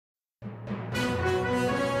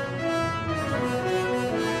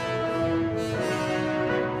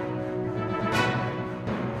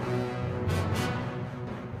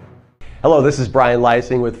Hello, this is Brian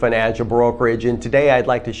Lysing with Financial Brokerage, and today I'd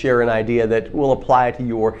like to share an idea that will apply to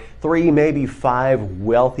your 3, maybe 5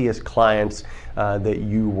 wealthiest clients that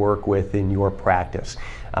you work with in your practice.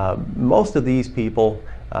 Most of these people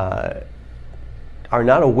are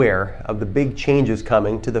not aware of the big changes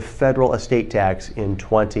coming to the federal estate tax in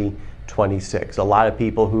 2026. A lot of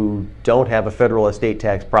people who don't have a federal estate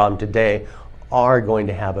tax problem today are going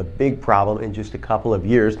to have a big problem in just a couple of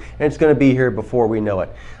years, and it's going to be here before we know it.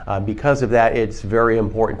 Because of that, it's very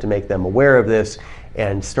important to make them aware of this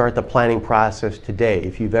and start the planning process today.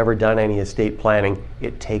 If you've ever done any estate planning,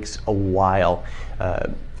 it takes a while.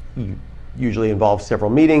 You usually involve several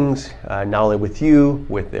meetings, not only with you,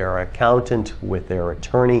 with their accountant, with their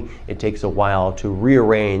attorney. It takes a while to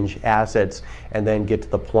rearrange assets and then get to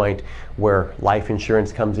the point where life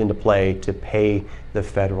insurance comes into play to pay the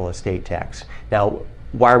federal estate tax. Now,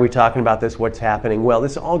 why are we talking about this? What's happening? Well,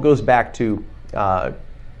 this all goes back to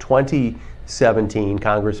 2017.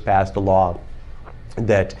 Congress passed a law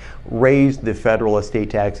that raised the federal estate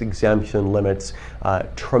tax exemption limits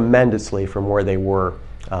tremendously from where they were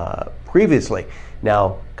previously.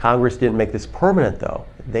 Now, Congress didn't make this permanent, though.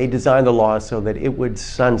 They designed the law so that it would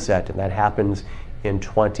sunset, and that happens in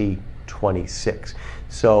 2026.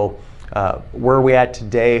 So where are we at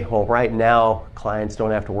today? Well, right now, clients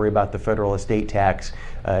don't have to worry about the federal estate tax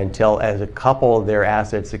until as a couple their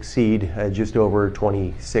assets exceed just over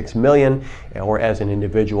 26 million, or as an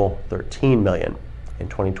individual 13 million. In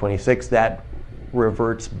 2026, that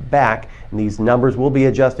reverts back, and these numbers will be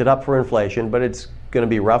adjusted up for inflation, but it's going to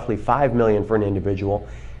be roughly 5 million for an individual,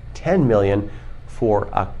 10 million for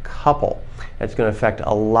a couple. That's going to affect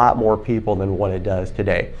a lot more people than what it does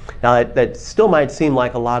today. Now, that still might seem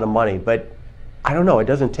like a lot of money, but I don't know, it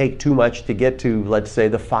doesn't take too much to get to, let's say,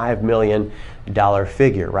 the $5 million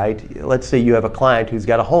figure, right? Let's say you have a client who's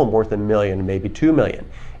got a home worth $1 million, maybe $2 million.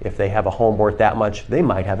 If they have a home worth that much, they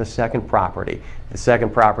might have a second property. The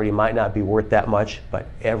second property might not be worth that much, but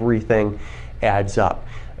everything adds up.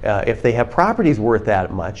 If they have properties worth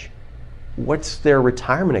that much, what's their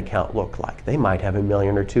retirement account look like? They might have $1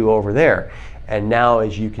 million or $2 million over there. And now,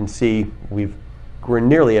 as you can see, we're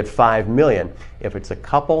nearly at 5 million. If it's a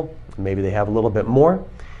couple, maybe they have a little bit more.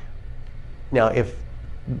 Now, if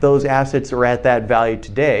those assets are at that value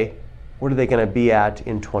today, what are they going to be at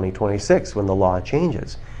in 2026 when the law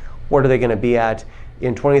changes? What are they going to be at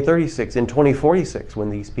in 2036, in 2046, when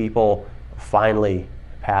these people finally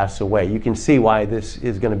pass away? You can see why this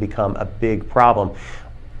is going to become a big problem.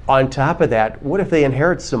 On top of that, what if they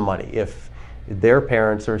inherit some money? If their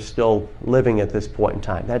parents are still living at this point in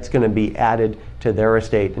time, that's going to be added to their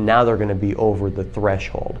estate, and now they're going to be over the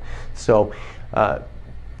threshold. So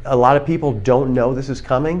a lot of people don't know this is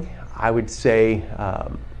coming. I would say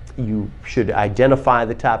you should identify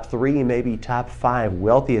the top 3, maybe top 5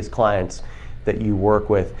 wealthiest clients that you work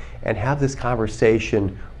with and have this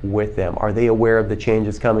conversation with them. Are they aware of the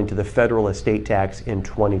changes coming to the federal estate tax in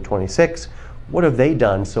 2026? What have they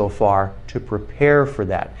done so far to prepare for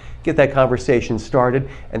that? Get that conversation started,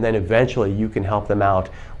 and then eventually you can help them out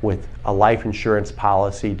with a life insurance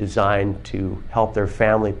policy designed to help their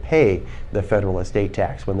family pay the federal estate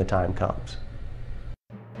tax when the time comes.